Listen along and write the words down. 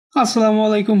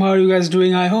Assalamualaikum, how are you guys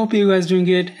doing? I hope you guys doing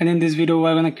great. And in this video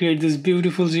we're gonna create this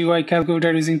beautiful GUI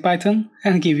calculator using Python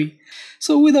and kivy.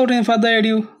 So without any further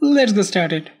ado, let's get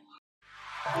started.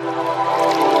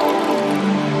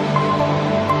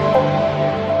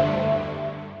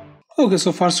 Okay,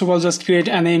 so first of all, just create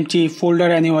an empty folder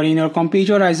anywhere in your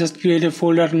computer. I just create a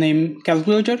folder named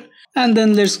calculator, and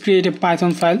then let's create a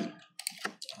Python file.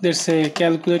 Let's say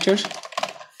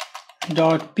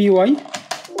calculator.py,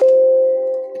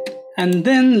 and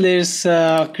then let's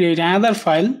create another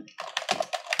file,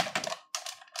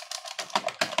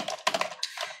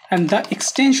 and the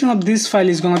extension of this file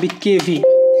is gonna be kv.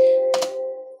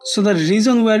 So the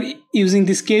reason we're using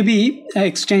this kv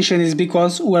extension is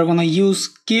because we're gonna use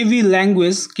kv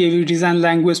language, kv design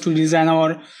language, to design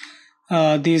our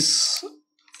this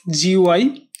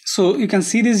GUI. So you can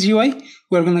see this GUI.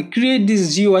 We're gonna create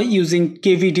this GUI using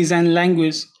kv design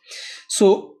language.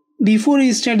 So before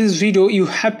you start this video, you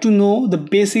have to know the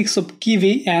basics of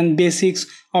kivy and basics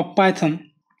of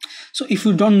Python. So if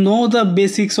you don't know the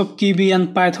basics of kivy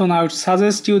and Python, I would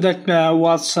suggest you that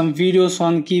watch some videos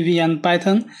on kivy and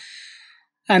Python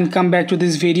and come back to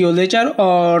this video later,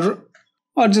 or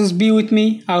just be with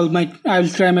me. I'll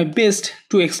try my best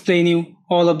to explain you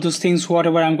all of those things,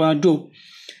 whatever I'm gonna do.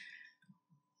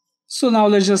 So now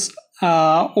let's just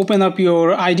open up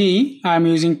your IDE. I'm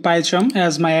using PyCharm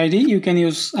as my IDE. You can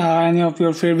use any of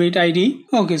your favorite IDE.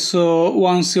 Okay, so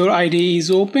once your IDE is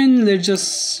open, let's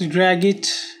just drag it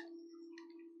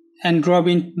and drop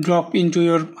into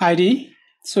your IDE.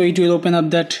 So it will open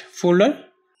up that folder.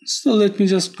 So let me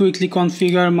just quickly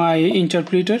configure my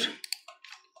interpreter.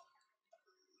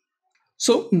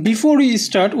 So before we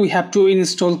start, we have to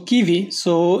install kivy.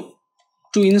 So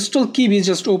to install kivy,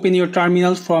 just open your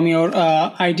terminal from your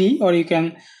IDE, or you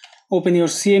can open your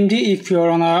CMD if you're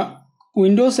on a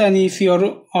Windows, and if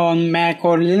you're on Mac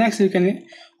or Linux, you can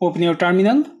open your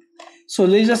terminal. So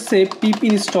let's just say pip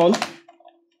install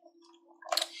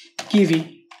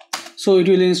kivy. So it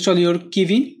will install your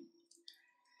kivy.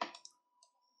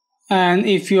 And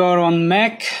if you are on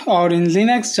Mac or in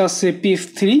Linux, just say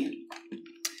pip3.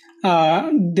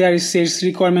 There it says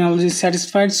requirement already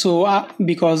satisfied. So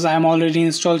because I am already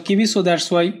installed kivy, so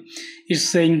that's why it's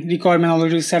saying requirement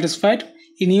already satisfied.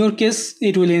 In your case,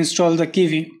 it will install the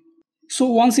kivy. So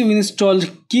once you installed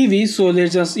kivy, so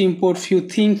let's just import few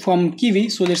things from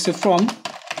kivy. So let's say from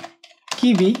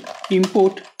kivy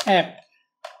import app.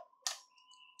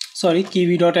 Sorry,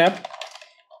 kivy.app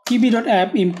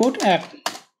import app.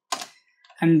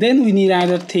 And then we need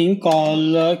another thing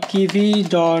called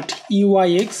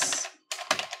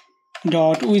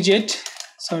kivy.uyx.widget.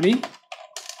 Sorry,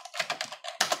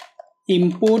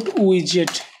 import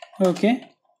widget. Okay,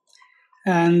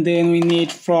 and then we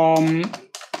need from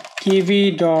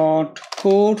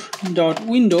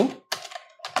kivy.core.window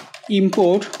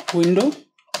import window.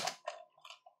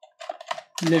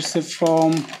 Let's say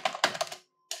from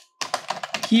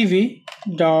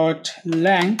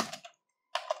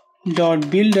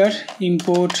kivy.lang.builder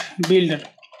import builder.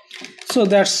 So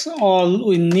that's all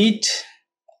we need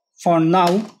for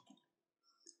now.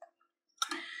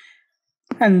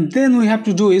 And then we have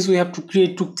to do is we have to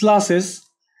create two classes.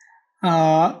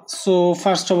 So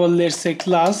first of all, let's say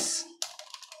class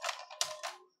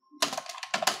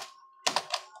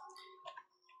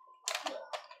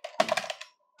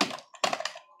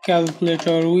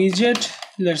calculator widget.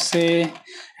 Let's say,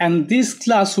 and this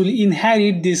class will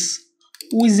inherit this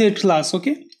widget class.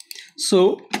 Okay,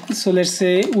 so let's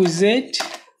say widget,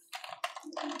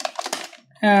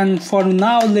 and for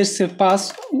now let's say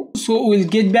pass. So we'll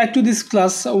get back to this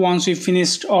class once we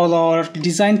finished all our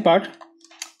design part.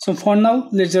 So for now,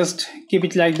 let's just keep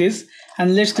it like this,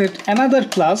 and let's create another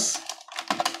class,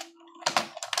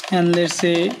 and let's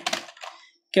say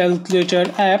calculator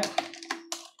app,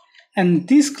 and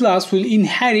this class will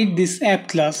inherit this app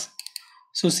class.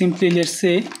 So simply let's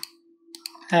say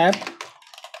app,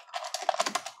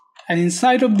 and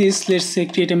inside of this, let's say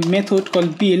create a method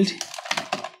called build,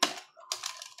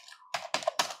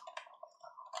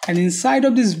 and inside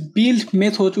of this build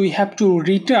method we have to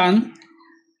return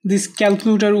this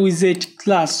calculator widget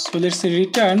class. So let's say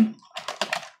return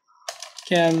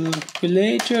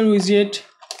calculator widget,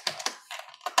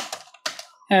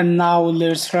 and now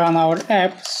let's run our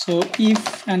app. So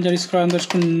if underscore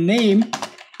name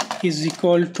is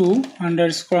equal to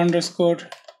underscore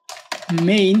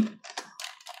main.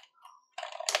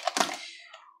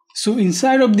 So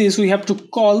inside of this we have to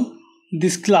call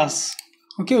this class.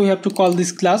 Okay, we have to call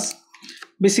this class.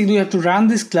 Basically we have to run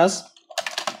this class.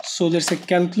 So let's say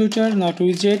calculator, not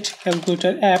widget,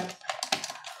 calculator app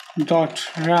dot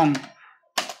run.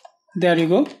 There you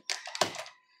go.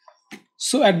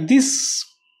 So at this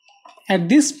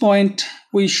point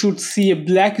we should see a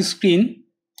black screen.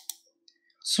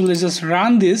 So let's just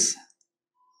run this,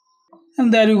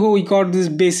 and there you go, we got this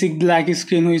basic black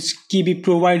screen which kivy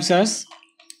provides us.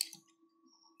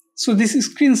 So this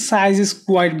screen size is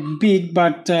quite big,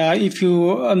 but if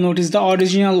you notice the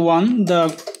original one, the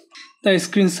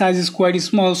screen size is quite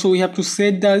small. So we have to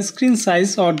set the screen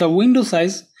size or the window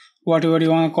size, whatever you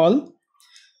want to call.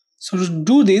 So to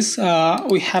do this,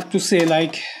 we have to say,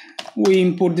 like, we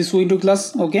import this window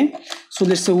class. Okay, so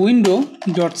let's say window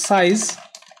dot size,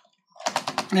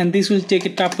 and this will take a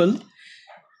tuple,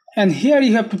 and here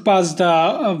you have to pass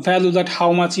the value that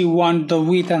how much you want the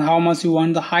width and how much you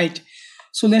want the height.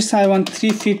 So let's say I want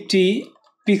 350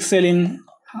 pixel in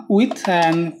width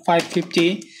and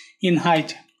 550 in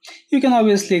height. You can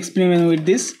obviously experiment with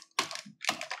this.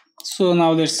 So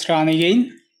now let's run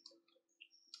again,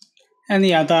 and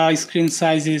yeah, the screen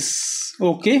size is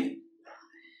okay.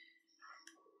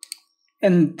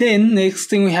 And then next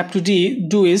thing we have to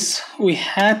do is we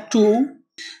have to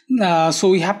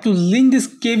link this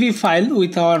kivy file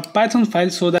with our Python file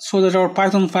so that our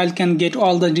Python file can get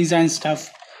all the design stuff.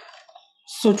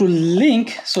 So to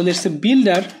link, so let's say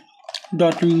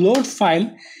builder.load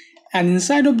file, and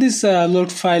inside of this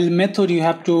load file method you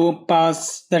have to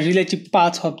pass the relative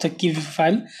path of the kivy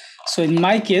file. So in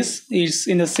my case it's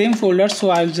in the same folder,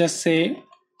 so I'll just say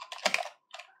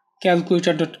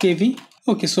calculator.kv.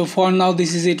 Okay, so for now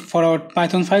this is it for our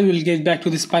Python file. We'll get back to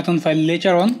this Python file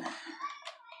later on,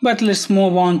 but let's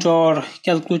move on to our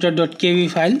calculator.kv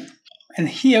file. And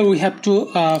here we have to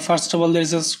first of all,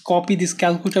 let's just copy this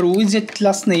calculator widget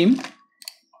class name,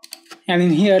 and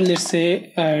in here let's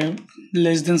say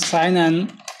less than sign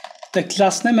and the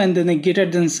class name and then a greater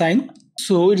than sign.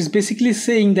 So it is basically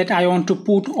saying that I want to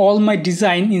put all my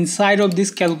design inside of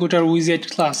this calculator widget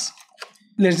class.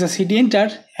 Let's just hit enter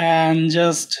and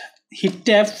just hit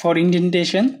tab for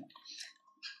indentation,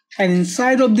 and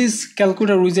inside of this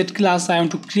calculator widget class I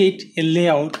want to create a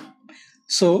layout.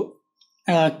 So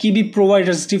kivy provides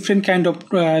us different kind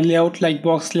of layout, like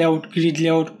box layout, grid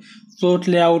layout, float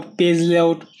layout, page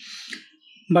layout.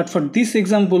 But for this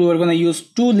example, we're going to use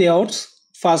two layouts.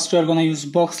 First, we're going to use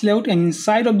box layout, and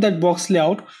inside of that box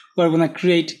layout, we're going to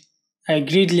create a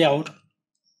grid layout.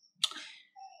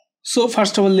 So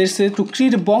first of all, let's say to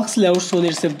create a box layout, so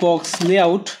let's say box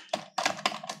layout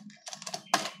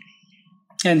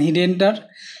and hit enter,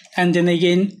 and then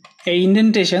again a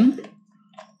indentation.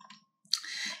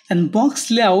 And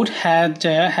box layout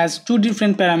has two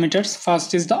different parameters.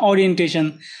 First is the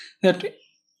orientation, that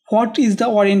what is the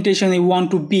orientation you want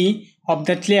to be of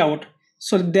that layout.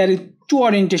 So there is two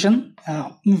orientation,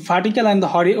 vertical and the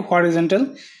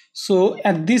horizontal. So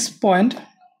at this point,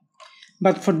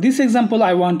 but for this example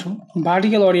I want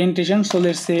vertical orientation, so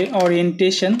let's say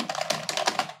orientation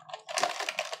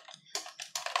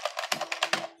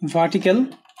vertical,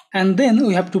 and then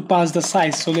we have to pass the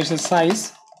size. So let's say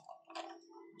size.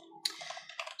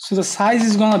 So the size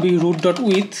is gonna be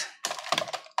root.width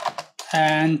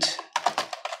and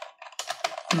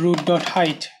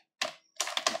root.height.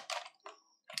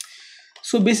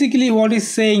 So basically what it's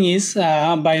saying is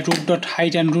by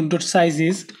root.height and root.size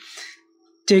is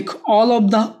take all of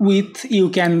the width you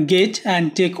can get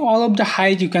and take all of the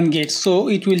height you can get. So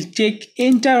it will take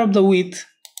entire of the width,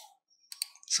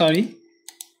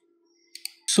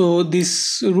 so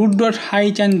this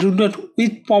root.height and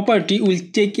root.width property will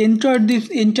take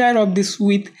entire of this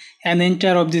width and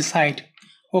entire of this height.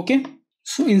 Okay,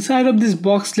 so inside of this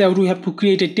box layout we have to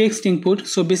create a text input.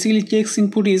 So basically text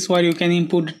input is where you can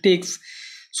input the text.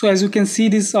 So as you can see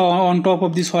this on top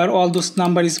of this where all those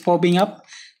number is popping up,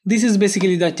 this is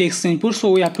basically the text input.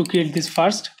 So we have to create this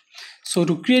first. So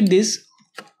to create this,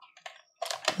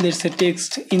 let's say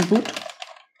text input,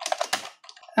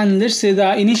 and let's say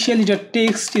the initially the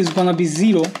text is gonna be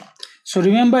 0. So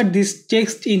remember this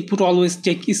text input always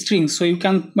take strings, so you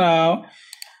can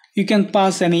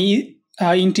pass any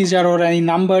integer or any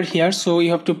number here, so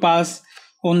you have to pass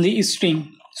only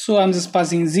string. So I'm just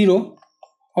passing 0,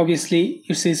 obviously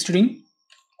it's a string.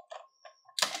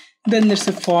 Then let's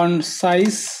say font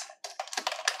size,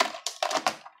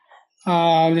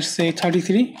 let's say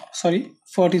 43,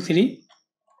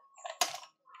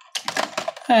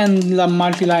 and the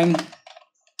multi-line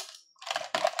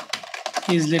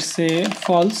is, let's say,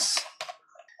 false.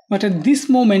 But at this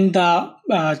moment the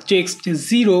text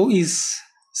 0 is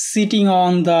sitting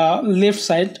on the left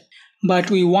side, but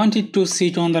we want it to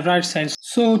sit on the right side.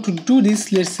 So to do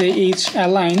this, let's say h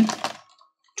align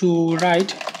to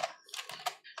right.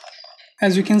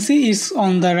 As you can see, it's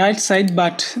on the right side,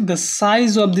 but the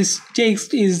size of this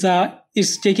text is the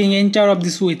it's taking entire of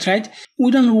this width, right?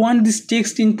 We don't want this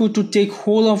text input to take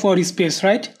whole of our space,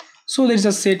 right? So let's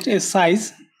just set a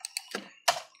size.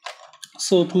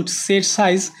 So to set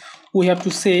size, we have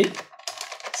to say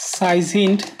size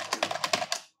hint,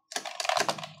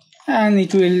 and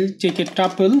it will take a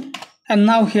tuple. And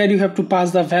now here you have to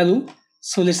pass the value.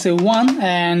 So let's say 1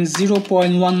 and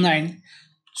 0.19.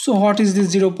 So what is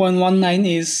this 0.19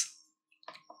 is?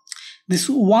 This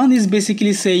 1 is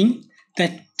basically saying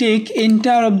that take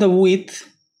entire of the width,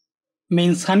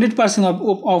 means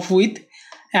 100% of width,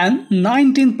 and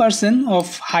 19%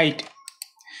 of height.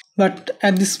 But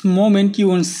at this moment you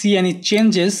won't see any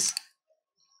changes,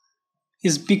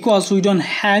 is because we don't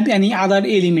have any other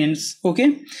elements.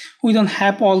 Okay, we don't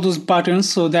have all those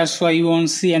buttons, so that's why you won't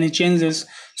see any changes.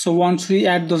 So once we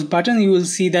add those buttons, you will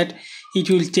see that it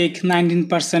will take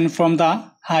 19% from the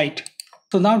height.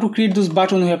 So now to create those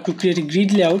buttons, we have to create a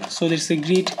grid layout. So there's a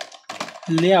grid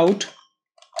layout,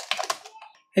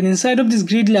 and inside of this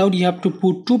grid layout you have to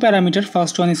put two parameters.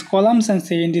 First one is columns and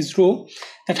second is row,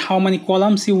 that how many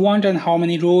columns you want and how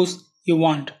many rows you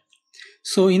want.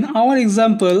 So in our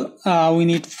example, we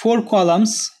need 4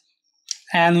 columns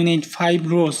and we need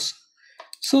 5 rows.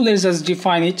 So let's just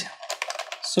define it.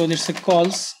 So there's a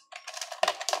cols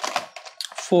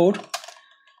 4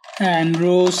 and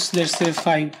rows, let's say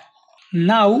 5.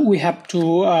 Now we have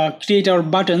to create our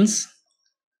buttons.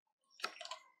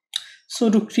 So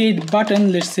to create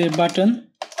button, let's say button.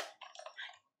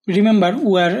 Remember,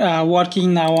 we are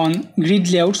working now on grid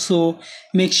layout, so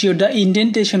make sure the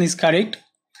indentation is correct.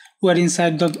 We are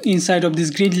inside of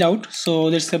this grid layout. So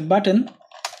let's say button,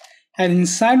 and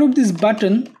inside of this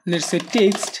button, let's say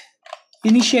text.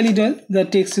 Initially the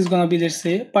text is gonna be, let's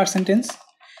say, percentage.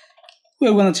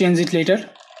 We're gonna change it later.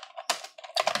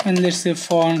 And let's say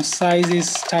font size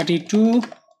is 32.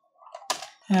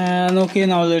 And okay,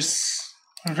 now let's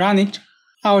run it.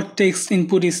 Our text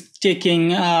input is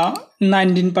taking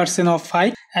 19% of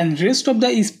height, and rest of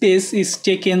the space is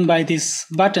taken by this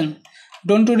button.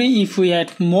 Don't worry, if we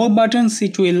add more buttons,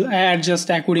 it will adjust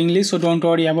accordingly, so don't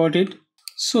worry about it.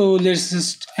 So let's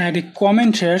just add a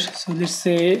comment here. So let's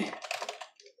say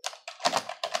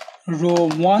row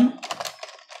 1,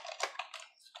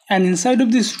 and inside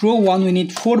of this row 1 we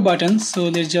need 4 buttons. So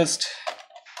let's just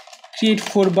create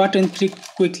 4 buttons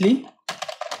quickly.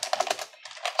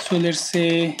 So let's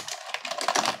say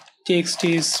text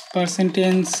is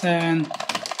percentage and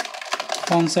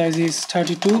font size is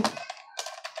 32.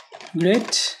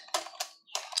 Great.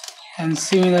 And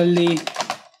similarly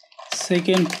third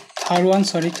one,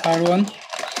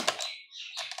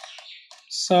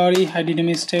 sorry, I did a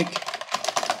mistake.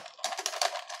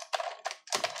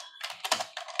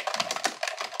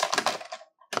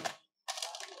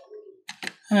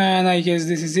 And I guess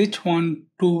this is it. 1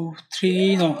 2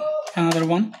 3, no, another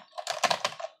one.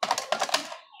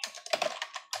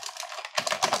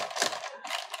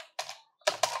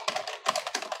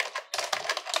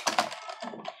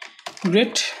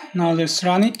 Great, now let's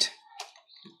run it.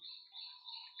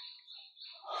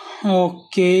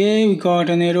 Okay, we got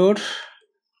an error.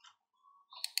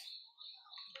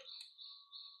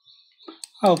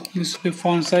 Oh, this will be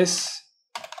font size.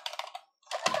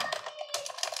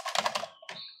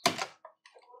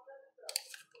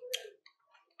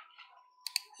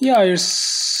 Yeah,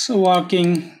 it's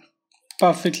working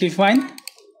perfectly fine.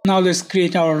 Now let's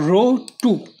create our row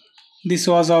 2. This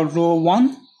was our row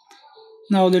 1.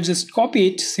 Now let's just copy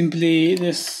it. Simply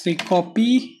let's say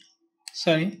copy,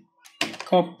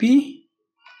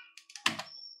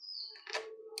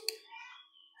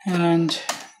 and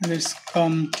let's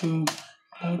come to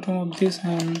bottom of this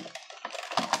and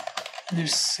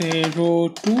let's say row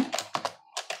 2.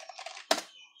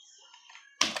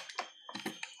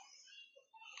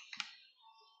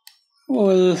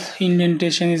 Well,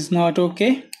 indentation is not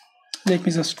okay. Let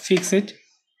me just fix it.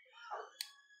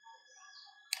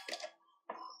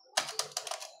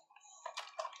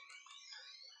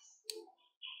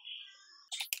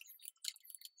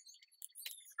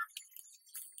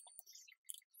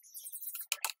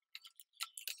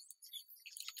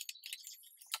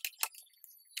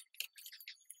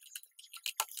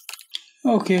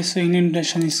 Okay, so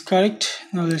indentation is correct.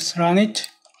 Now let's run it.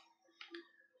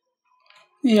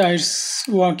 Yeah, it's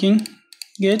working.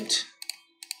 Good.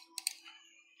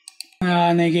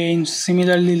 And again,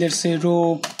 similarly, let's say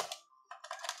row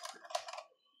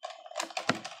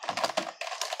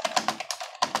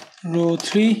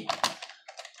 3.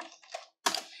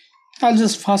 I'll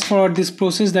just fast forward this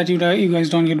process that you guys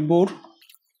don't get bored.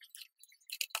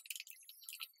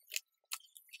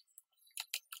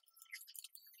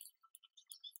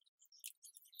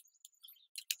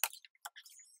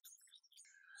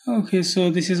 Okay, so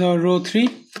this is our row 3,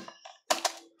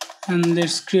 and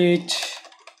let's create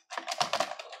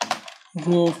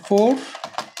row 4,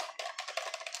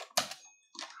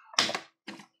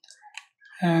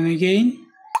 and again.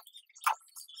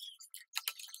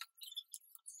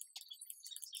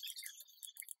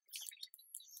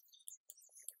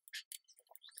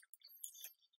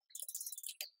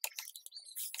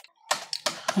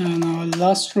 And our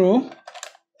last row,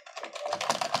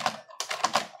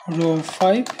 row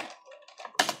 5.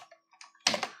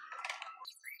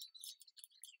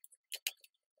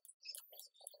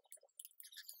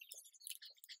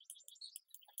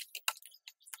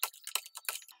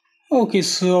 Okay,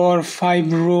 so our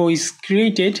 5 row is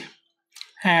created,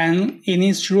 and in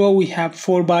each row we have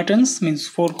 4 buttons, means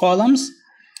 4 columns.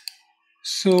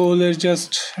 So let's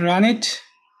just run it,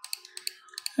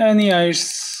 and yeah,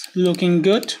 it's looking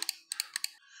good,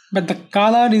 but the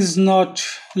color is not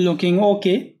looking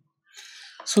okay.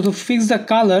 So to fix the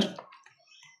color,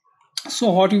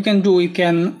 so what you can do, you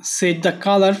can set the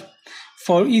color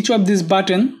for each of this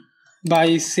button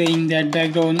by saying that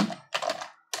background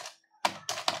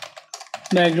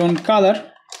color,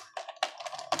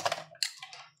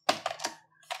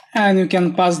 and you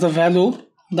can pass the value,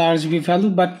 the RGB value.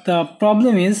 But the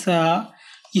problem is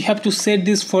you have to set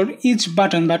this for each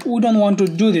button, but we don't want to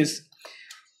do this.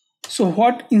 So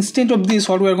what, instead of this,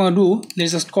 what we're going to do,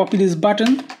 let's just copy this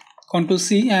button, Ctrl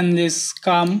C, and let's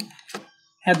come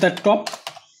at the top,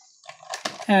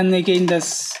 and again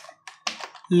this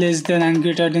less than and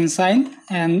greater than sign,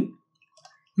 and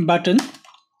button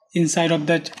inside of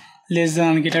that less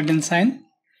than and greater than sign.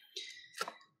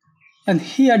 And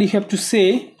here you have to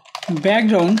say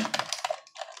background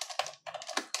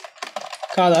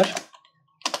color.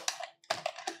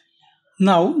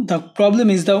 Now the problem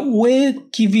is the way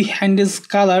kivy handles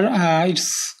color,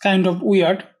 it's kind of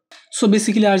weird. So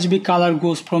basically RGB color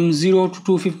goes from 0 to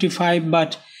 255,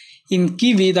 but in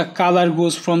kivy the color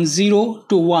goes from 0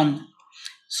 to 1.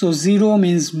 So 0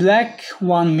 means black,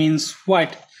 1 means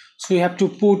white. So you have to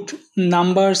put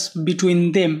numbers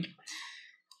between them.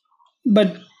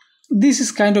 But this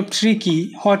is kind of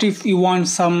tricky. What if you want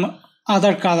some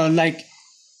other color, like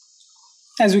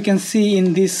as we can see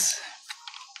in this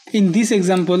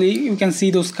example, you can see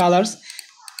those colors.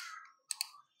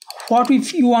 What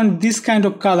if you want this kind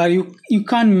of color? You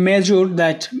can't measure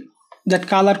that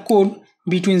color code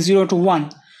between 0 to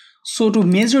 1. So to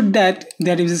measure that,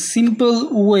 there is a simple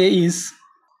way, is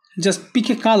just pick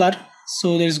a color.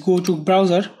 So let's go to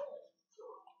browser,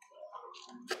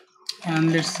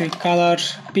 and let's say color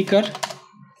picker,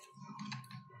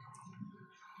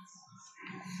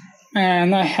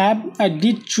 and I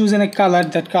did choose a color.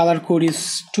 That color code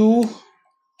is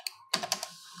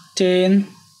 210,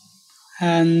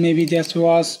 and maybe that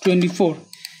was 24.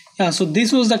 Yeah, so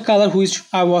this was the color which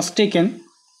I was taken.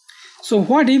 So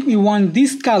what if you want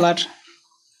this color?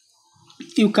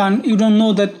 You don't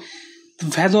know that the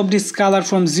value of this color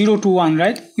from 0 to 1,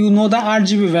 right? You know the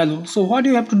RGB value. So what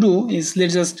you have to do is,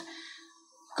 let's just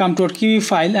come to our kivy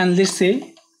file, and let's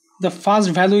say the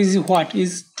first value is what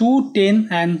is 2, 10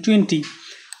 and 20.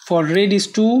 For red is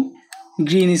 2,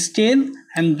 green is 10,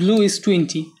 and blue is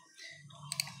 20.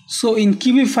 So in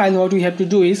kivy file, what we have to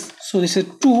do is, so this is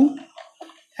 2,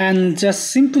 and just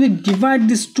simply divide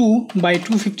this 2 by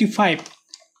 255.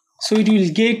 So it will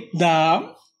get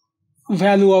the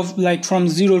value of, like, from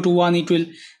 0 to 1, it will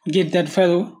get that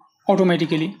value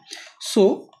automatically.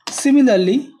 So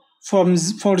similarly, for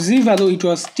Z value, it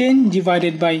was 10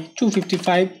 divided by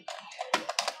 255,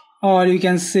 or you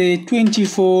can say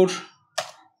 24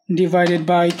 divided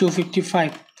by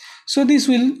 255. So this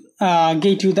will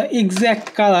get you the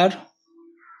exact color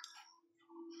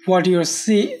what you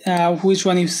see, which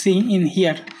one you see in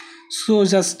here. So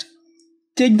just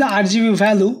take the RGB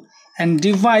value and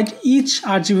divide each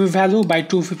RGB value by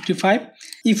 255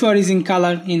 if you are using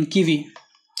color in kivy.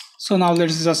 So now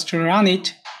let's just run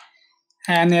it,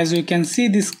 and as you can see,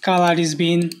 this color is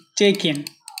being taken.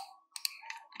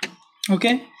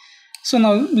 Okay, so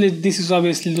now this is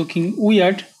obviously looking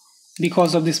weird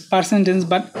because of this percentage,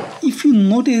 but if you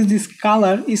notice, this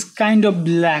color is kind of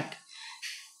black,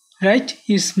 right?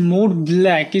 It's more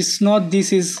black. It's not,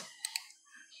 this is,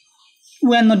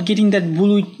 we are not getting that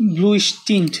bluish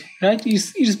tint, right?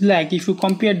 It's black. If you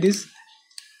compare this,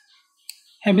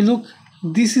 have a look,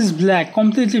 this is black,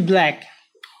 completely black.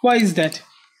 Why is that?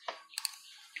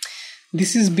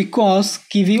 This is because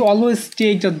kivy always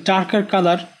takes the darker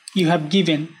color you have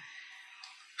given.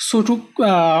 So to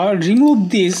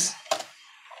remove this,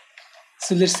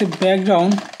 so let's say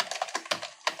background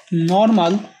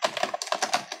normal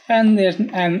and then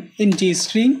an empty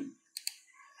string,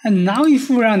 and now if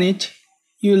you run it,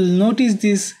 you will notice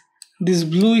this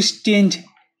bluish tint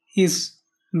is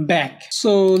back.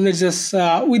 So let's just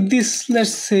with this,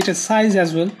 let's set a size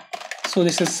as well. So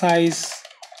let's say size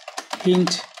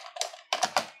hint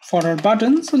for our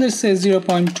button. So let's say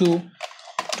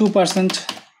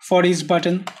 0.2% for each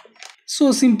button.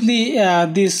 So simply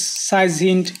this size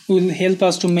hint will help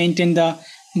us to maintain the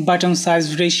button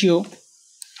size ratio.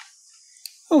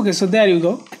 Okay, so there you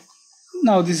go.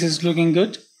 Now this is looking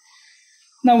good.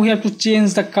 Now we have to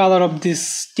change the color of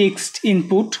this text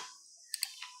input.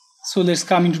 So let's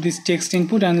come into this text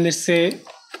input and let's say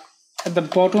at the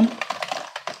bottom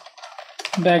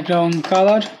background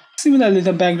color. Similarly,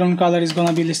 the background color is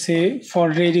gonna be, let's say for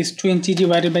red is 20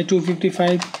 divided by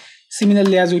 255.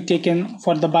 Similarly as we taken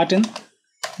for the button,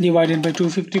 divided by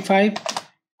 255.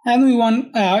 And we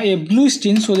want a blue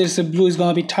tint, so let's say blue is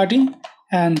gonna be 30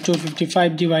 and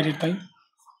 255 divided by.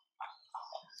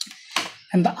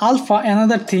 And the alpha,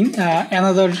 another thing,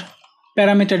 another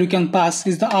parameter you can pass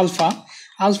is the alpha.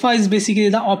 Alpha is basically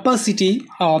the opacity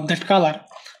of that color.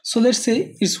 So let's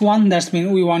say it's 1, that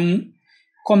means we want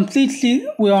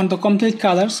the complete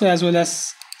color. So as well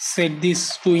as set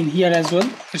this to in here as well,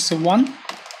 it's a 1.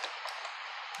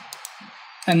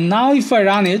 And now if I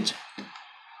run it,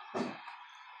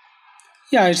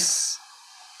 yeah, it's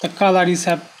the color is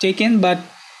have taken, but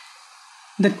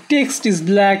the text is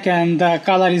black and the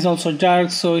color is also dark,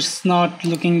 so it's not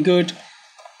looking good.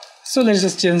 So let's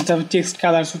just change the text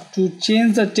color. So to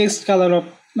change the text color of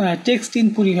text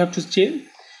input, you have to change.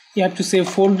 You have to say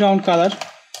foreground color,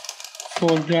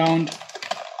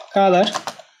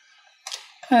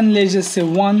 and let's just say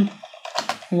 1,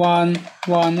 1,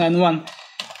 1, and 1.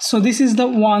 So this is the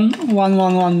 1, 1,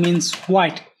 1, 1 means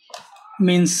white.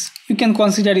 Means you can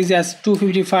consider it as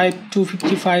 255,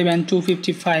 255, and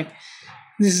 255.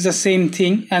 This is the same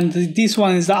thing, and this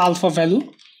one is the alpha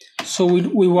value. So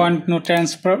we want no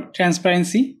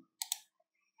transparency.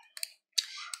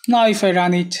 Now if I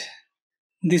run it,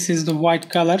 this is the white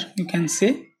color, you can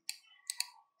see.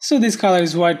 So this color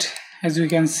is white, as you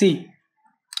can see.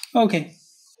 Okay,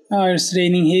 it's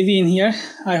raining heavy in here.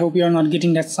 I hope you are not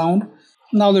getting that sound.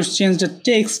 Now let's change the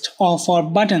text of our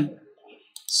button.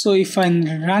 So if I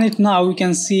run it now, you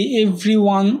can see every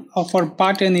one of our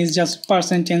button is just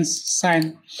percentage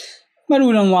sign. But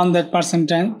we don't want that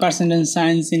percentage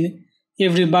signs in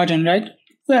every button, right?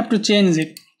 We have to change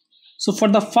it. So for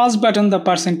the first button, the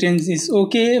percentage is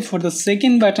okay. For the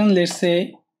second button, let's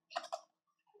say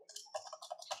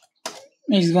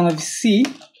it's gonna be C.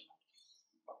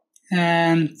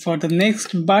 And for the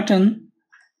next button,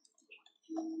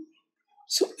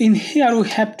 so in here we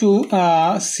have to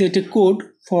set a code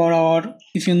for our,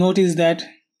 if you notice that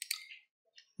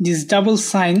this double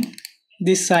sign,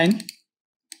 this sign,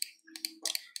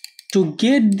 to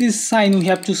get this sign we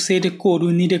have to set a code.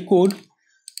 We need a code.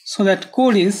 So that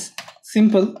code is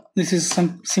simple. This is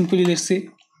simply, let's say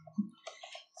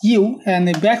U and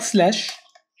a backslash,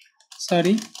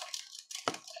 sorry,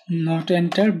 not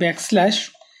enter,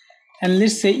 backslash, and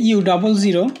let's say U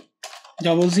 0000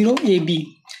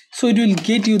 AB. So it will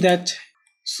get you that,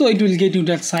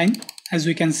 sign, as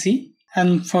we can see.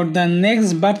 And for the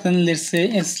next button, let's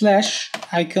say a slash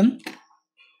icon,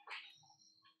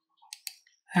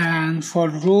 and for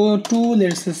row 2,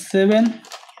 let's say 7,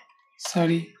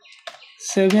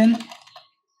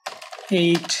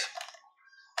 8,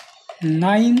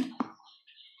 9,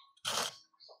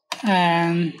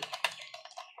 and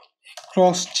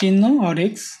cross chino or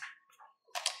X.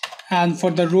 And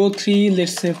for the row 3,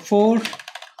 let's say 4,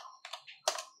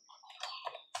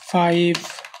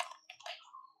 5,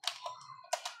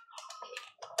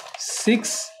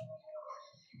 6,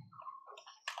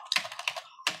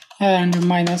 and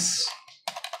minus.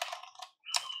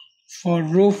 For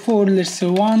row 4, let's say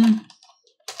 1,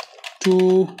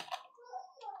 2,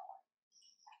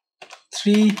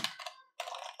 3,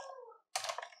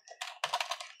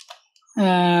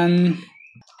 and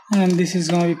this is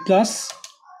going to be plus.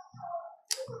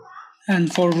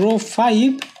 And for row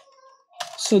 5,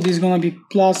 so this is going to be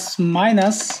plus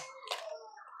minus,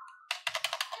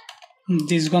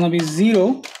 this is going to be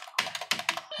 0,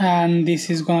 and this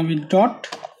is going to be dot,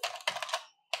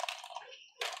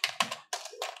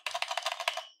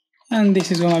 and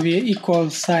this is going to be an equal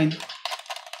sign.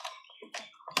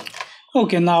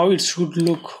 Okay, now it should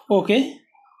look okay.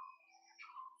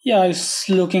 Yeah, it's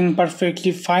looking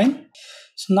perfectly fine.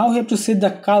 So now we have to set the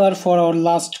color for our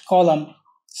last column.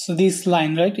 So this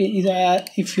line, right?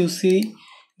 If you see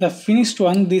the finished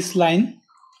one, this line,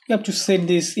 you have to set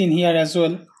this in here as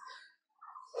well.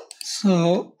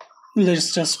 So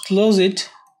let's just close it.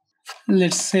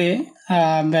 Let's say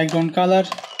background color,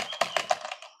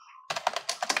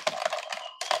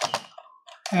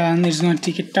 and it's going to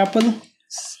take a tuple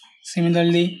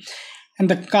similarly, and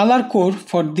the color code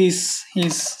for this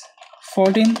is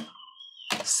 14,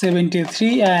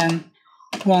 73 and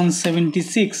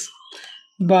 176,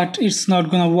 but it's not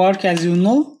gonna work, as you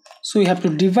know, so we have to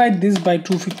divide this by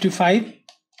 255.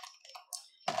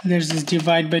 Let's just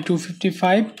divide by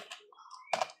 255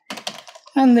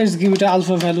 and let's give it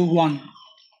alpha value 1,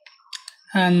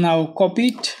 and now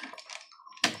copy,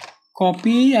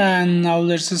 and now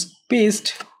let's just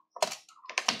paste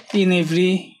in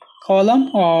every column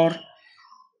or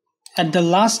at the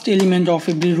last element of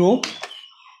every row.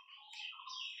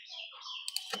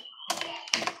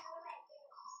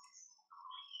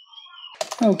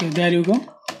 Okay, there you go.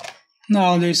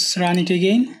 Now let's run it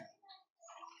again,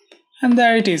 and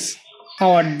there it is.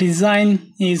 Our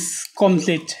design is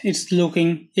complete. It's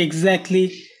looking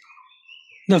exactly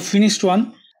the finished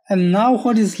one, and now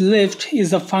what is left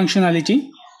is the functionality.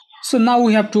 So now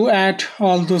we have to add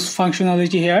all those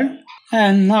functionality here,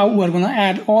 and now we're gonna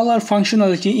add all our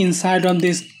functionality inside of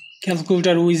this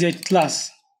calculator widget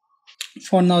class.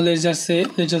 For now, let's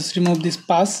just remove this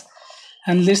pass,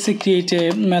 and let's say create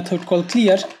a method called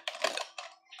clear,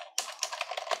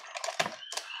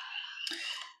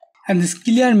 and this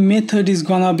clear method is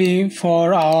gonna be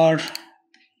for our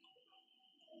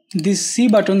this C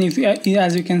button. If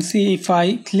as you can see, if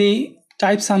I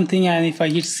type something and if I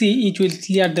hit C, it will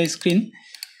clear the screen.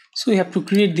 So we have to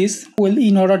create this. Well,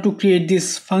 in order to create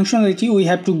this functionality, we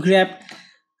have to grab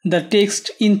the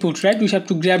text input, right? We have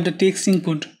to grab the text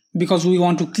input because we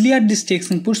want to clear this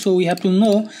text input. So we have to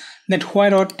know that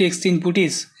where our text input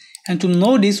is, and to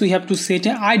know this, we have to set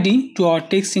an ID to our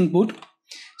text input.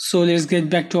 So let's get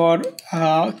back to our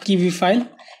kivy file,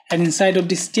 and inside of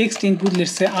this text input,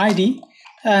 let's say ID,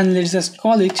 and let's just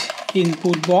call it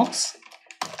input box,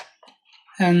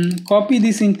 and copy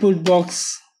this input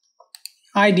box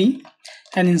ID,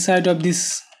 and inside of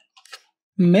this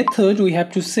method we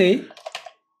have to say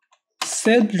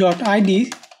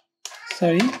self.id,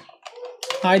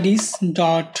 ids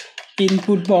dot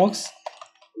input box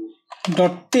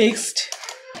dot text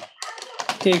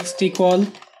equal,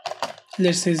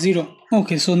 let's say 0.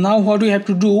 Okay, so now what we have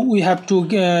to do, we have to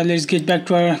let's get back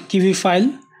to our kivy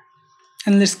file,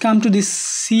 and let's come to this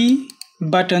C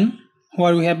button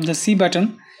where we have the C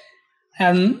button,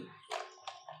 and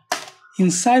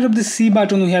inside of the C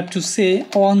button we have to say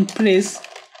on press.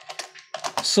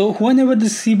 So whenever the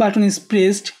C button is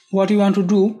pressed, what we want to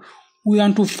do, we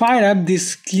want to fire up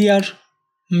this clear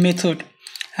method,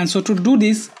 and so to do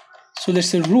this, so let's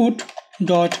say root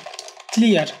dot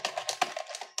clear.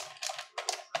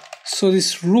 So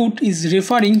this root is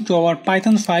referring to our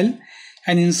Python file,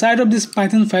 and inside of this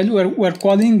Python file we're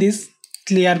calling this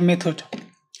clear method.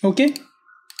 Okay,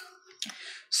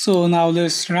 so now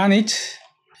let's run it,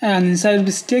 and inside of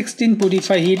this text input, if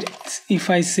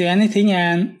I say anything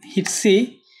and hit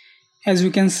C, as you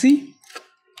can see,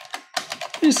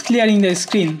 it's clearing the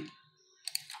screen.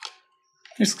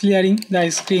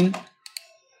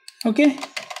 Okay,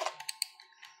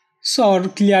 so our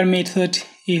clear method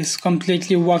is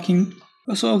completely working.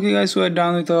 So okay guys, we are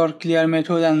done with our clear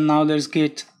method, and now let's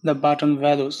get the button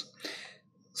values.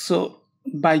 So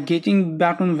by getting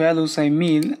button values, I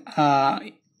mean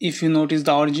if you notice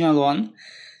the original one,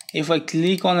 if I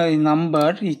click on a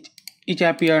number, it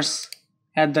appears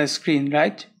at the screen,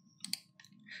 right?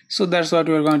 So that's what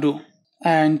we're going to do,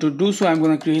 and to do so I'm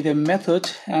going to create a method,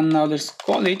 and now let's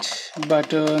call it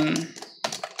button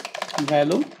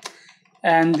value,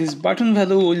 and this button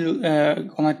value will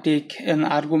gonna take an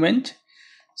argument.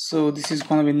 So this is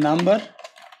gonna be number,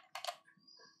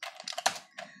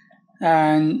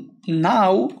 and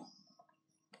now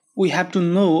we have to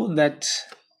know that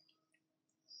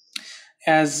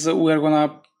as we are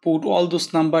gonna put all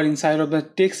those number inside of the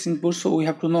text input, so we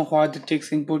have to know what the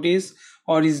text input is,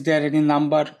 or is there any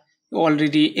number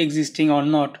already existing or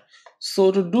not.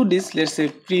 So to do this, let's say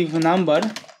prev number,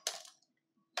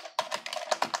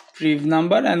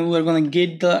 and we are going to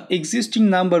get the existing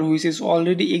number which is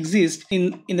already exist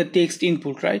in the text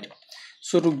input, right?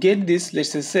 So to get this,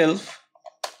 let's say self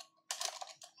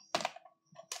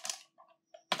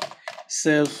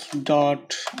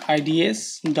dot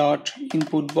ids dot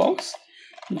input box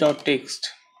dot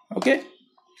text. Okay,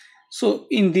 so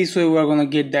in this way we are going to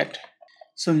get that.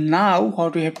 So now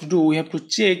what we have to do, we have to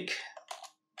check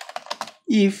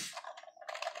if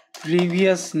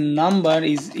previous number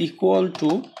is equal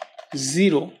to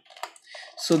 0.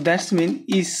 So that's mean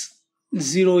is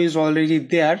 0 is already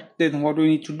there. Then what we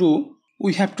need to do,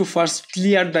 we have to first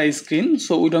clear the screen,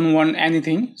 so we don't want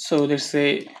anything. So let's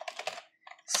say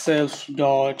self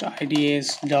dot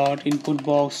ids dot input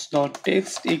box dot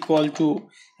text equal to,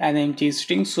 an empty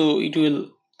string, so it will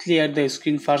clear the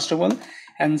screen first of all.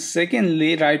 And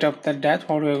secondly, right after that,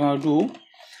 what we're gonna do,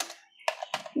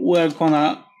 we're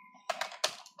gonna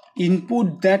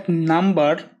input that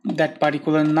number, that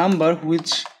particular number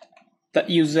which the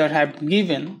user have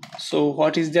given. So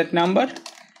what is that number?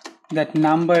 That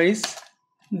number is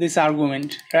this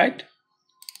argument, right?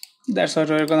 That's what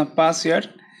we're gonna pass here.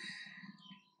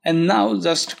 And now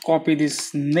just copy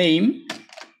this name.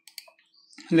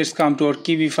 Let's come to our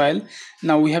kivy file.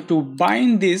 Now we have to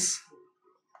bind this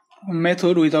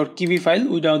method with our kivy file.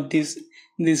 Without this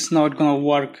not gonna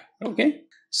work. Okay,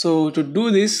 so to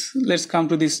do this, let's come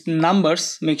to these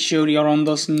numbers. Make sure you're on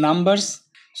those numbers.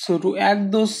 So to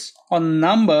add those on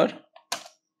number,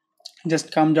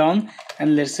 just come down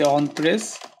and let's say on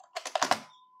press,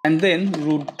 and then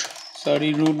root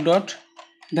dot,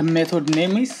 the method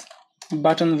name is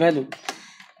button value.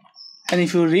 And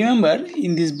if you remember,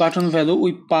 in this button value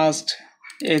we passed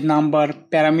a number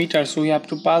parameter, so we have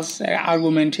to pass an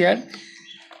argument here.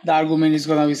 The argument is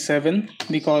gonna be 7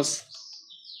 because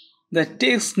the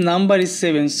text number is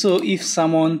 7. So if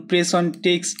someone press on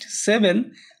text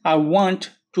 7, I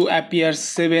want to appear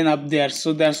 7 up there,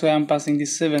 so that's why I'm passing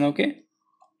this 7. Okay,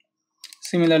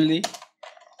 similarly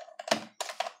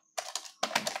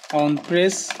on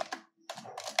press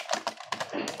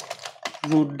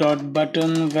root dot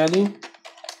button value,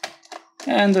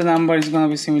 and the number is gonna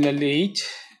be similarly 8.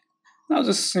 Now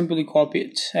just simply copy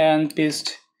it and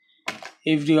paste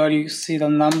everywhere you see the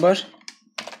number,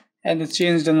 and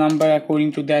change the number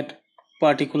according to that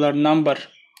particular number.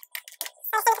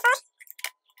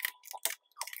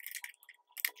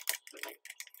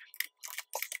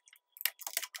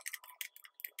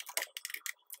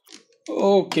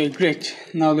 Okay, great.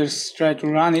 Now let's try to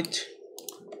run it.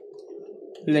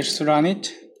 Let's run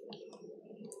it.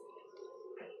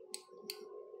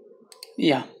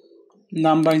 Yeah,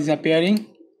 number is appearing.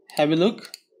 Have a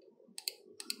look.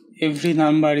 Every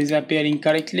number is appearing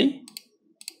correctly.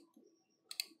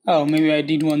 Oh, maybe I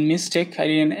did one mistake. I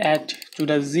didn't add to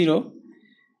the 0.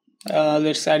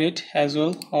 Let's add it as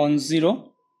well on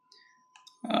 0.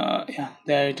 Yeah,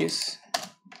 there it is.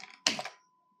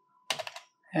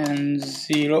 And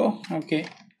 0. Okay,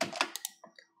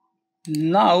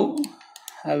 now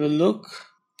have a look.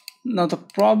 Now the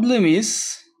problem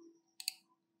is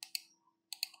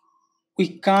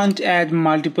we can't add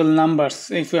multiple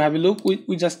numbers. If you have a look,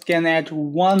 we just can add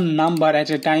one number at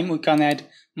a time. We can add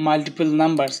multiple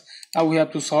numbers. Now we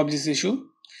have to solve this issue.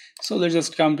 So let's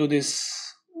just come to this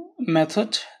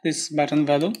method, this button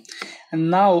value,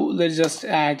 and now let's just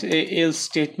add a else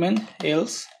statement.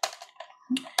 Else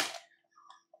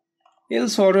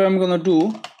what I'm gonna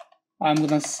do, I'm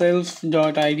gonna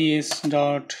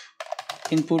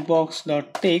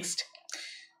self.ids.inputbox.text.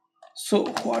 so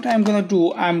what I'm gonna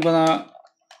do, I'm gonna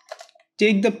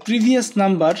take the previous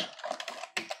number,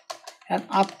 and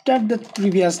after the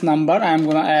previous number I'm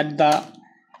gonna add the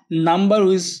number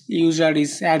which user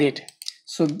is added.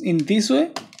 So in this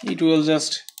way it will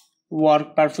just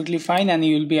work perfectly fine, and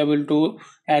you will be able to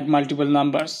add multiple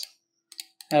numbers.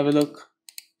 Have a look.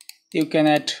 You can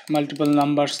add multiple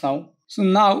numbers now. So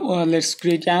now let's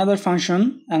create another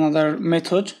function, another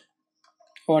method,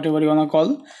 whatever you wanna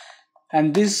call,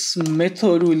 and this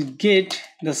method will get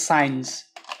the signs,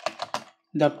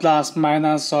 the plus,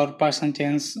 minus, or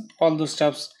percentage, all those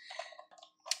stuffs.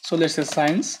 So let's say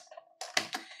signs,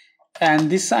 and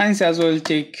this signs as well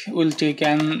will take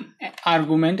an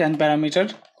argument and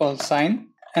parameter called sign,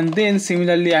 and then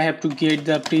similarly I have to get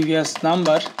the previous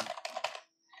number.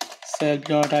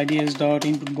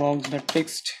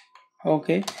 Self.ids.inputbox.text.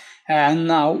 Okay, and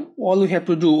now all we have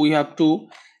to do, we have to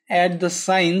add the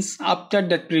signs after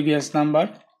that previous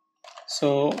number.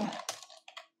 So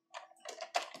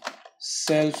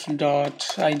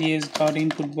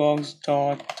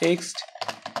self.ids.inputbox.text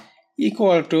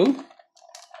equal to,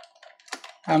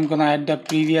 I'm gonna add the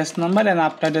previous number, and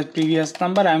after that previous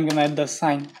number I'm gonna add the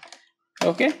sign.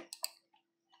 Okay,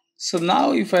 so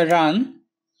now if I run,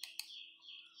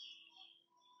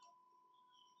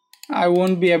 I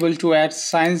won't be able to add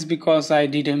signs because I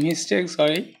did a mistake.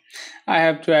 Sorry, I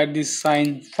have to add this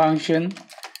sign function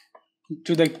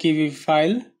to the kivy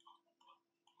file.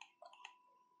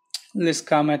 Let's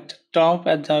come at top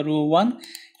at the row 1,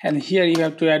 and here you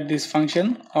have to add this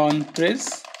function on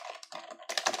press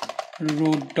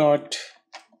root dot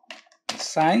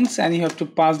signs, and you have to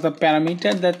pass the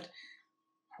parameter that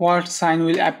what sign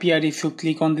will appear if you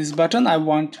click on this button. I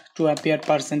want to appear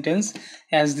percentage,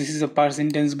 as this is a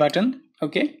percentage button.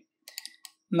 Okay,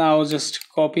 now just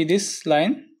copy this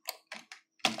line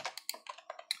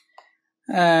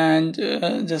and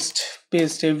just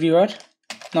paste everywhere.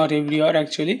 not everywhere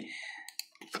actually.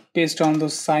 Paste on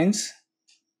those signs,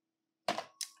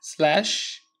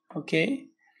 slash, okay,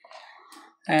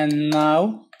 and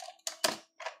now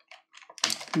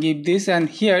give this, and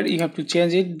here you have to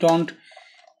change it. Don't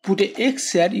put a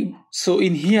X here. So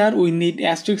in here we need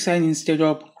asterisk sign instead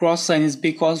of cross sign, is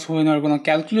because when we're gonna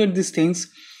calculate these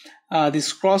things,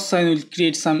 this cross sign will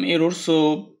create some error.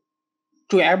 So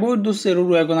to avoid those error,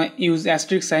 we are gonna use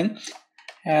asterisk sign.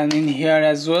 And in here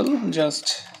as well,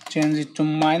 just change it to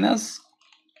minus,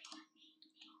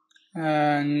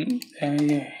 and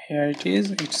here it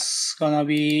is. It's gonna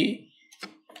be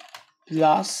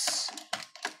plus,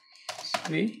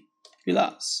 sorry,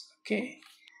 plus. Okay,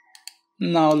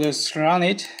 now let's run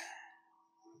it.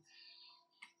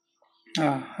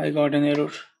 I got an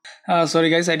error.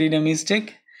 Sorry guys, I did a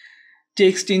mistake.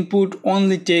 Text input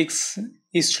only takes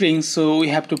strings, so we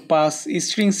have to pass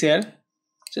strings here.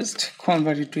 Just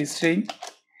convert it to string.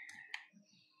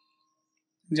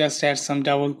 Just add some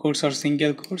double quotes or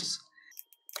single quotes.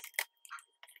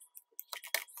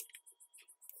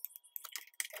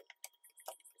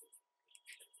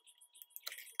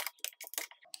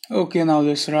 Okay, now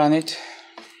let's run it.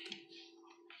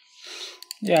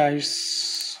 Yeah,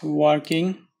 it's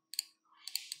working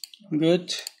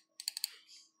good.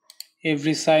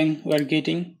 Every sign we are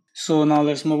getting. So now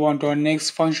let's move on to our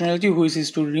next functionality, which is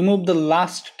to remove the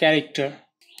last character.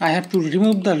 I have to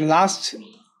remove the last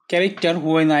character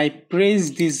when I press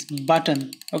this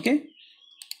button. Okay,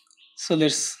 so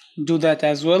let's do that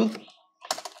as well.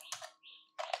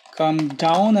 Come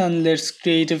down and let's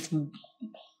create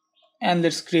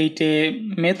a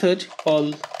method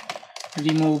called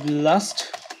remove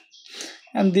last,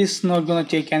 and this is not gonna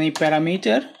take any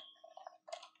parameter.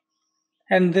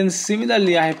 And then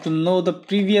similarly I have to know the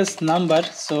previous number,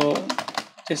 so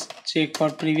just check for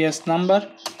previous number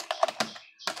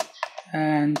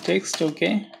and text.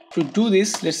 Okay, to do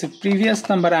this, let's say previous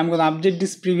number, I'm gonna update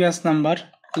this previous number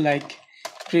like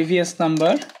previous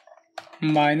number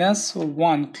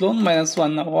 -1, clone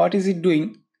 -1. Now what is it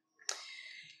doing?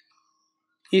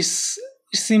 It's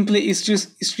simply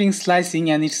string slicing,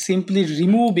 and it's simply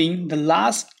removing the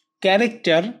last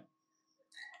character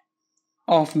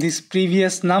of this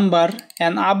previous number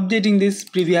and updating this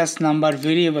previous number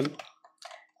variable.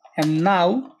 And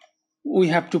now we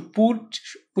have to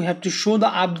show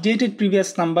the updated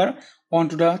previous number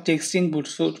onto the text input.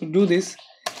 So to do this,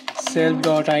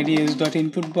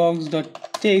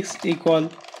 self.ids.inputbox.text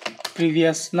equal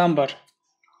previous number.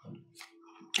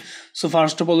 So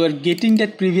first of all, we're getting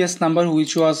that previous number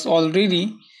which was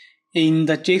already in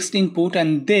the text input,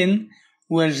 and then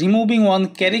we're removing one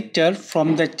character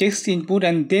from the text input,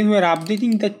 and then we're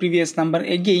updating that previous number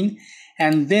again,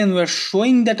 and then we're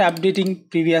showing that updating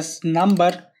previous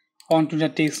number onto the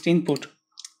text input.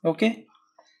 Okay,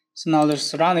 so now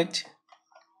let's run it.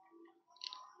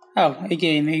 Oh,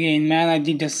 again, man, I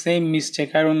did the same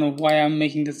mistake. I don't know why I'm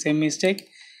making the same mistake.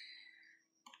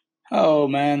 Oh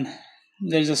man,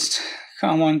 they just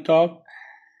come on top,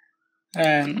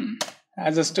 and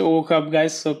I just woke up,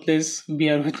 guys, so please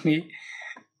bear with me.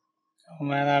 Oh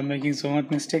man, I'm making so much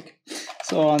mistake.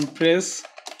 So on press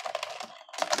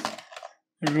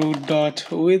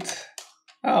root.width,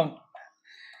 what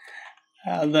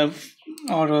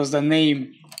was the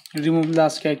name? Remove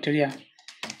last character, yeah.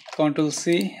 Ctrl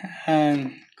C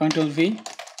and Ctrl V.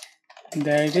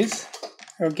 There it is.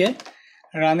 Okay,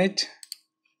 run it.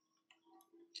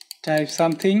 Type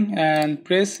something and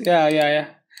press. Yeah.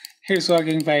 It's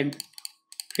working fine.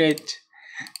 Great.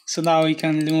 So now we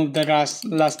can remove the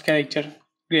last character.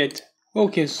 Great.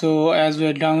 Okay, so as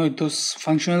we're done with those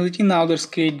functionality, now let's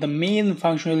create the main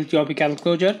functionality of a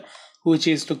calculator, which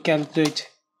is to calculate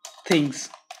things.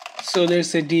 So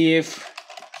there's a df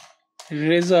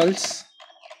results,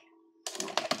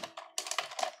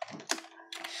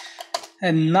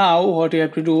 and now what we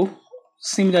have to do,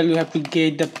 similarly we have to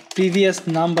get the previous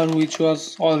number which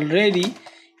was already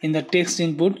in the text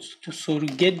input. So to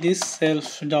get this,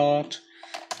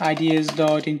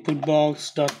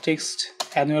 self.ids.inputbox.text,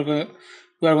 and we are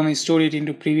going to store it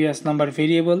into previous number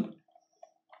variable.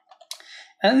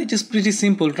 And it is pretty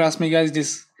simple, trust me guys.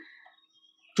 This,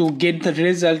 to get the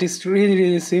result, is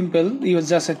really simple. You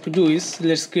just have to do is,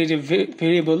 let's create a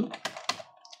variable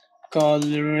called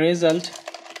result,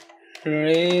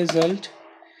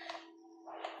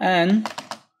 and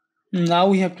now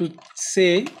we have to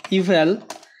say eval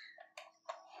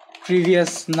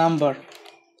previous number,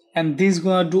 and this is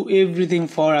gonna do everything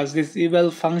for us. This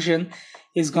eval function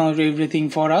is gonna do everything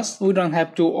for us. We don't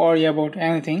have to worry about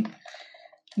anything.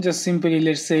 Just simply,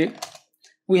 let's say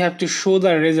we have to show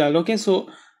the result. Okay, so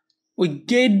we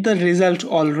get the result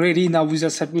already. Now we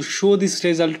just have to show this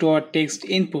result to our text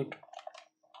input.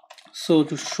 So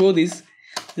to show this,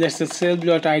 let's say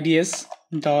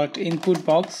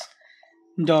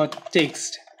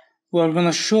self.ids.inputbox.text. we're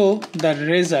gonna show the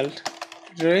result.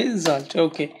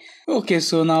 Okay,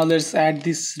 so now let's add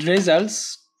these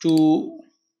results to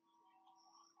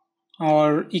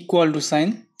our equal to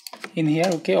sign in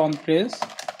here. Okay, on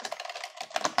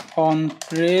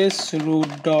press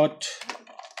root dot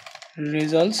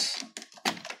results.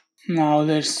 Now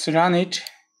let's run it,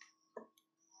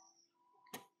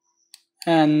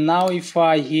 and now if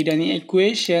I hit any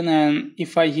equation and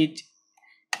if I hit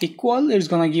equal, it's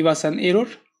gonna give us an error.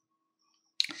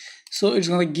 So it's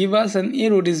gonna give us an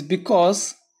error is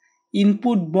because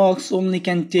input box only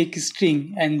can take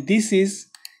string, and this is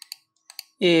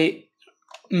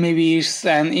maybe it's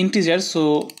an integer,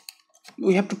 so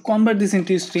we have to convert this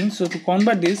into string. So to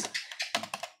convert this,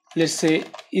 let's say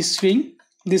string,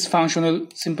 this function will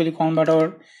simply convert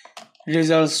our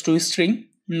results to string.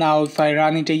 Now if I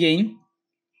run it again,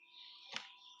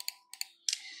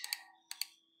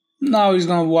 now it's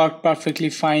gonna work perfectly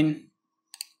fine.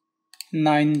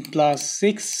 9 plus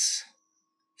 6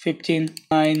 15,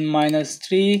 9 minus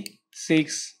 3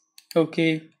 6.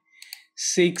 Okay,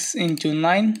 6 into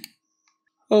 9.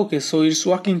 Okay, so it's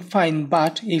working fine,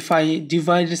 but if I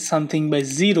divide something by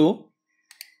 0,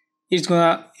 it's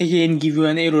gonna again give you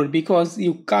an error because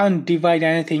you can't divide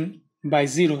anything by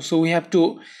 0. So we have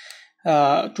to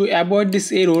avoid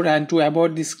this error and to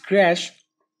avoid this crash,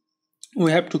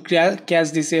 we have to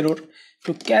catch this error.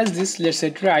 To catch this, let's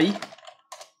say try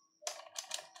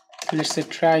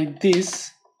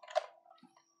this,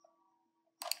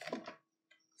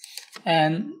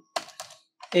 and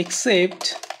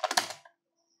except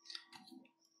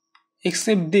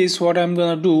this, what I'm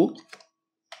gonna do,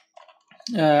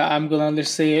 I'm gonna, let's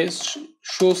say,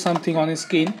 show something on the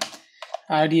screen.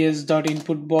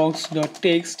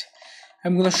 ids.inputbox.text.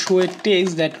 I'm gonna show a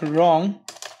text that wrong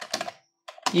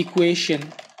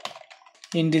equation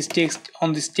in this text,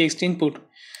 on this text input.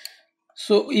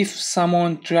 So if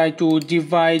someone try to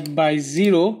divide by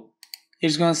 0,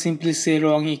 it's gonna simply say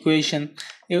wrong equation.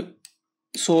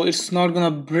 So it's not gonna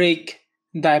break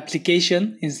the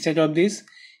application. Instead of this,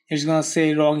 it's gonna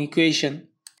say wrong equation.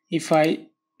 If I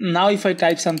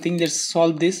type something, let's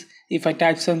solve this. If I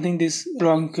type something, this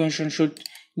wrong equation should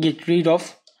get rid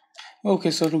of.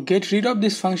 Okay, so to get rid of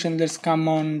this function, let's come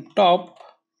on top,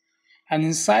 and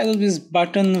inside of this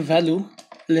button value,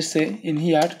 let's say in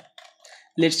here,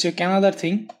 let's check another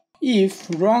thing. If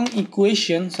wrong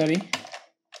equation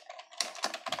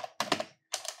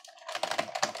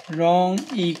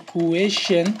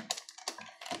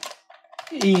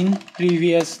in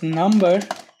previous number,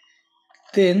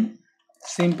 then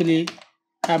simply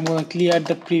I'm gonna clear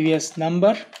the previous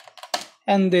number,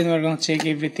 and then we're gonna check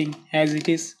everything as it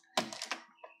is.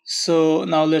 So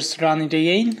now let's run it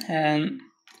again, and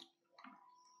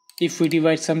if we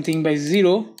divide something by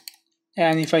 0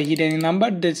 and if I hit any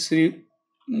number, this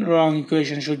wrong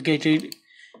equation should get rid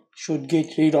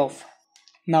of.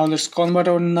 Now let's convert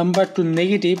our number to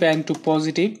negative and to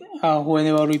positive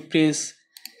whenever we press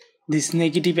this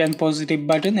negative and positive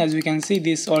button. As we can see,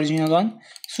 this original one,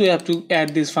 so we have to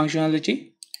add this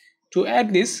functionality. To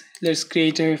add this, let's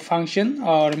create a function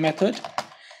or method.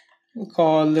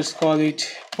 Let's call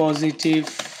it positive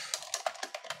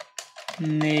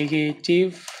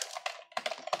negative.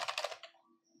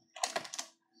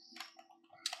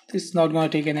 It's not going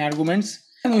to take any arguments,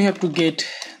 and we have to get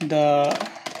the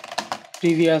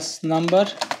previous number.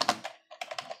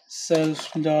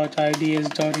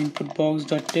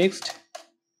 self.ids.inputbox.text.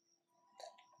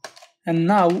 and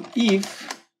now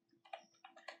if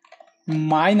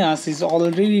minus is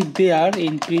already there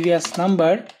in previous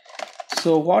number,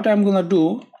 so what I'm gonna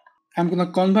do, I'm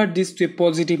gonna convert this to a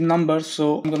positive number.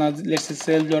 So I'm gonna, let's say,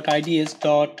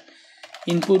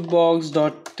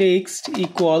 self.ids.inputbox.text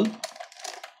equal,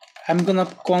 I'm gonna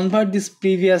convert this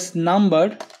previous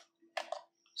number.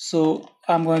 So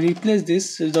I'm gonna replace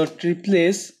this dot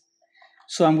replace.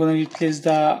 So I'm gonna replace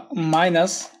the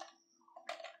minus.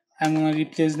 I'm gonna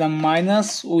replace the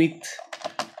minus with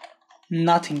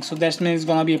nothing. So that means it's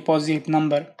gonna be a positive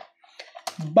number.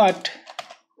 But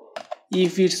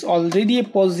if it's already a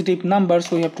positive number,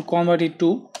 so we have to convert it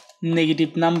to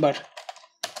negative number.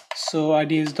 So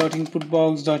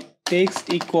ids.inputbox.text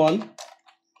equal,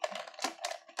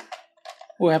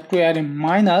 we have to add a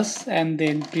minus and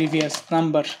then previous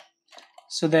number.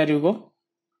 So there you go.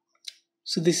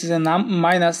 So this is a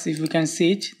minus. If we can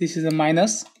see it, this is a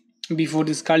minus before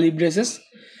this curly braces.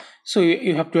 So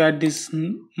you have to add this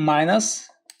minus.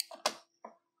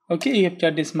 Okay, you have to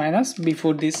add this minus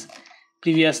before this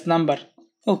previous number.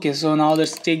 Okay, so now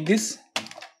let's take this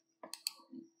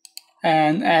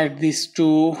and add this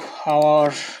to our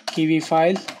kivy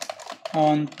file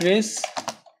on press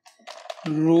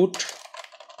root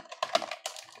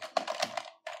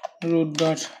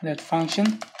dot that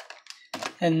function.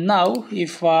 And now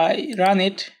if I run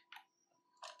it,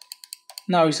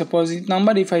 now it's a positive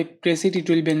number. If I press it, it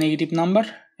will be a negative number,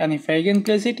 and if I again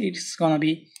press it, it's gonna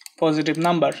be positive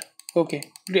number. Okay,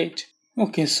 great.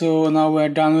 Okay, so now we're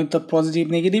done with the positive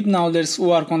negative. Now let's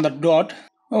work on the dot.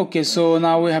 Okay, so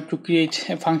now we have to create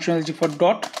a functionality for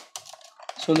dot.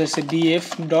 So let's say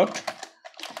df dot,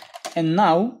 and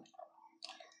now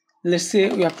let's say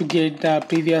we have to get the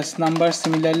previous number.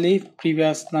 Similarly,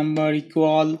 previous number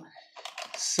equal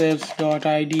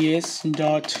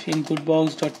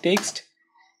self.ids.inputbox.text,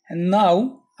 and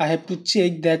now I have to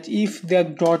check that if the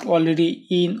dot already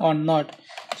in or not.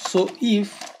 So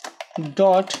if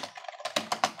dot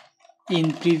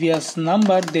in previous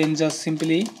number, then just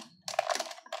simply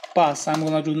pass. I'm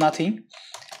gonna do nothing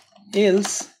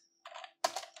else.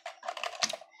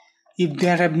 If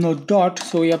there have no dot,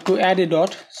 so we have to add a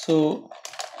dot. So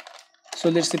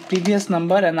let's say previous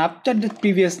number, and after the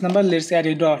previous number let's add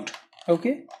a dot.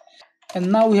 Okay,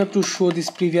 and now we have to show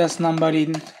this previous number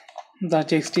in the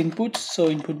text input. So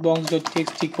input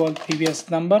box.text equal previous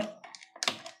number,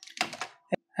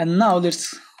 and now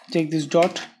let's take this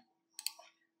dot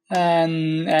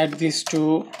and add this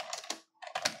to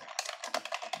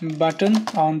button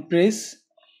on press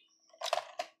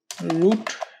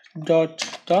root dot.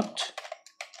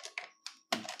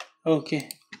 Okay,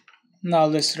 now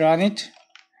let's run it,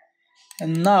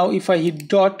 and now if I hit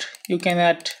dot, you can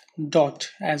add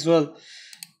dot as well.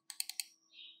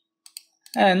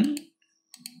 And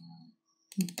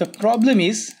the problem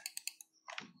is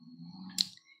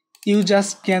you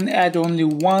just can add only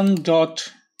one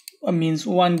dot, means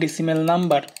one decimal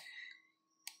number.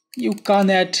 You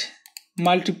can't add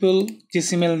multiple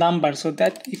decimal number, so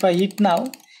that if I hit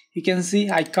now, you can see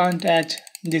I can't add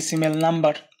decimal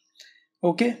number.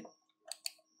 Okay,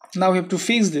 now we have to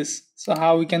fix this. So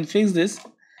how we can fix this?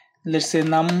 Let's say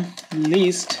num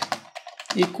list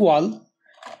equal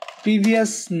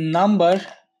previous number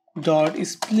dot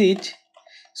split.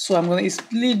 So I'm going to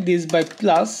split this by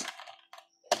plus.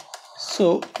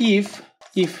 So if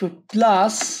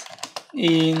plus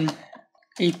in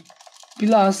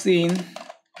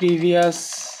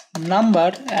previous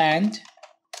number and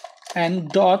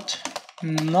dot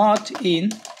not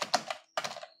in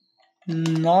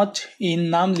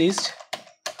num list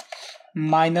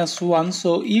 -1.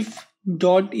 So if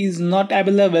dot is not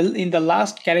available in the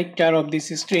last character of this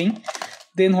string,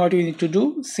 then what we need to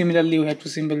do, similarly we have to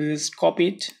simply just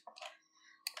copy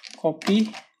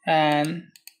and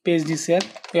paste this here.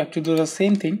 We have to do the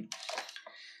same thing.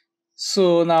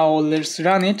 So now let's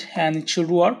run it, and it should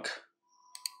work.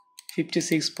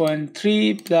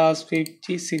 56.3 plus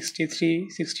 50 63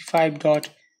 65 dot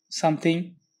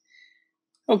something.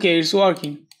 Okay, it's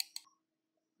working.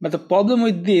 But the problem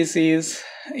with this is,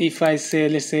 if I say,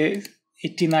 let's say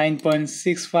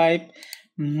 89.65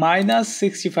 minus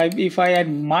 65, if I add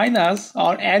minus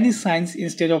or any signs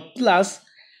instead of plus,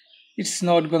 it's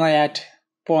not gonna add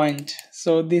point.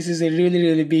 So this is a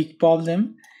really big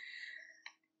problem,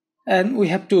 and we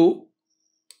have to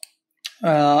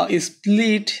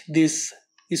split this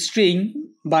string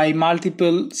by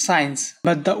multiple signs.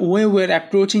 But the way we're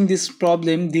approaching this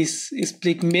problem, this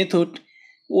split method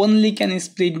only can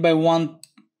split by one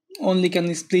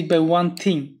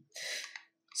thing.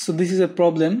 So this is a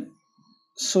problem.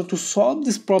 So to solve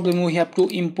this problem, we have to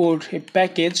import a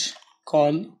package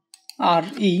called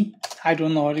re. I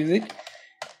don't know what is it.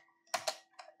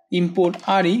 Import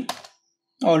re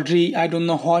or re. I don't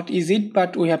know what is it,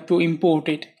 but we have to import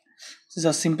it. So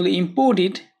just simply import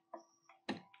it,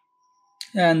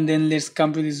 and then let's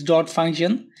come to this dot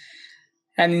function.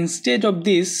 And instead of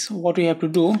this, what we have to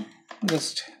do,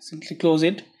 just simply close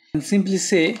it and simply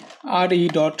say re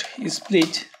dot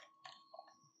split,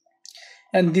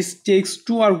 and this takes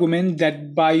two arguments,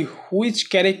 that by which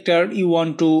character you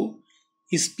want to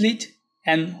split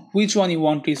and which one you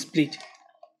want to split.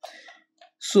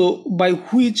 So by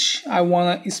which I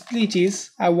want to split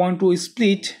is, I want to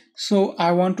split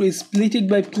it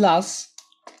by plus,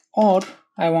 or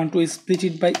I want to split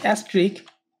it by asterisk,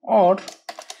 or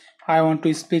I want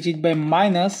to split it by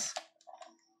minus,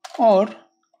 or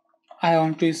I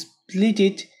want to split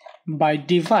it by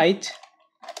divide,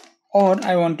 or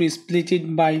I want to split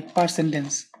it by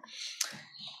percentage.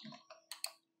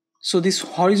 So this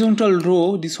horizontal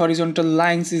row, this horizontal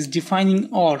lines is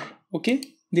defining OR. Okay,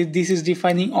 this is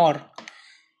defining OR.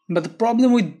 But the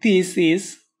problem with this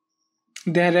is,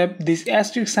 they have this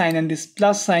asterisk sign and this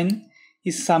plus sign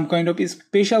is some kind of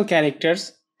special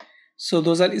characters. So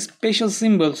those are special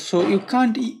symbols, so you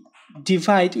can't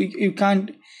divide, you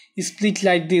can't split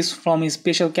like this from a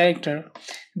special character.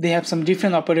 They have some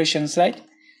different operations, right?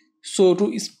 So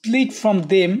to split from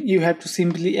them, you have to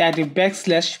simply add a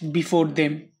backslash before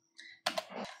them.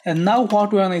 And now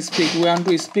what we want to split? We want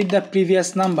to split the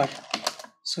previous number.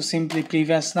 So simply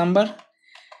previous number.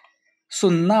 So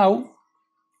now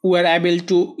we are able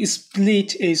to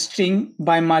split a string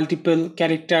by multiple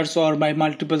characters or by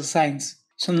multiple signs.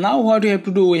 So now what we have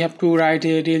to do, we have to write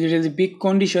a really big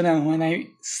condition, and when I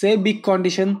say big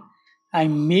condition, I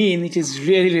mean it is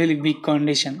really big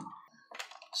condition.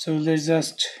 So let's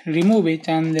just remove it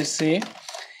and let's say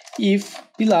if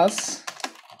plus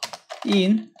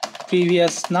in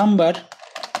previous number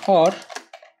or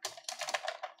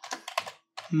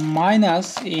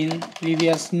minus in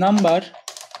previous number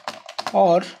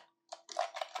or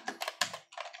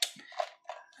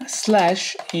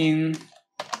slash in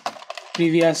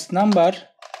previous number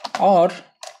or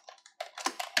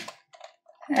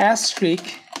asterisk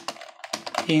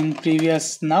in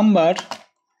previous number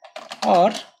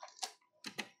or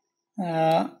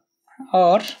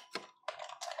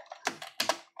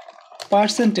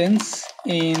percentage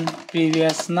in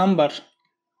previous number.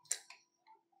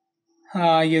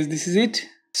 Yes, this is it.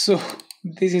 So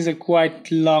this is a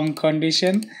quite long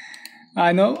condition.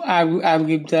 I know I'll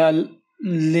give the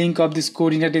link of this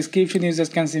code in the description. You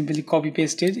just can simply copy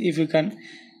paste it. If you can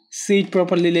see it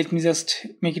properly, let me just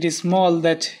make it small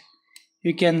that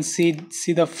you can see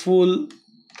the full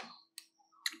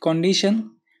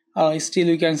condition. Still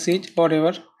you can see it,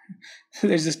 whatever.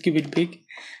 Let's just keep it big.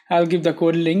 I'll give the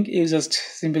code link. You just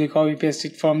simply copy paste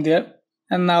it from there.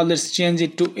 And now let's change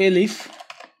it to elif.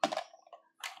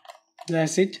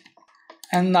 That's it.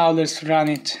 And now let's run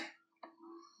it.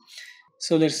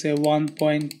 So let's say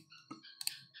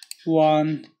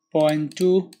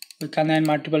 1.1.2, we can add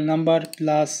multiple number,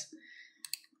 plus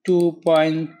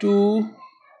 2.2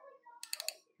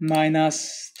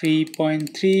 minus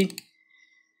 3.3,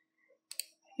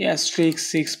 asterisk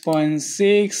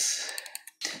 6.6.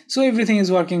 So everything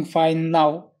is working fine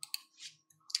now.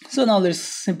 So now let's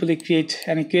simply create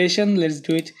an equation. Let's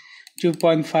do it.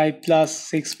 2.5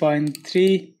 plus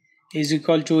 6.3 is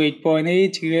equal to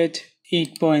 8.8. Great.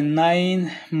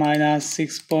 8.9 minus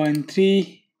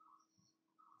 6.3.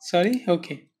 Sorry,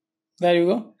 okay, there you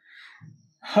go.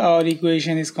 Our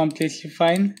equation is completely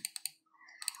fine.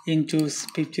 Into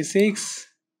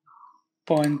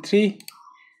 56.3.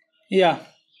 Yeah,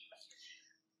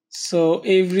 so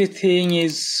everything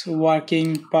is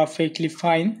working perfectly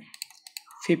fine.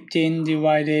 15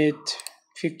 divided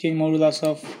 15 modulus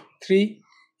of 3,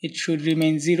 it should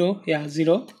remain 0. Yeah,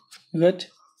 0. Good.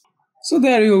 So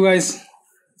there you go, guys.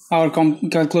 Our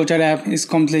calculator app is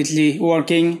completely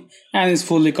working and is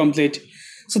fully complete.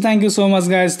 So thank you so much,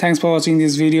 guys. Thanks for watching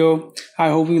this video. I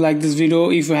hope you like this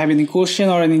video. If you have any question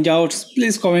or any doubts,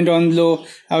 please comment down below.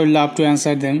 I would love to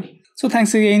answer them. So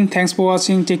thanks again. Thanks for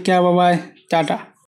watching. Take care. Bye bye. Tata.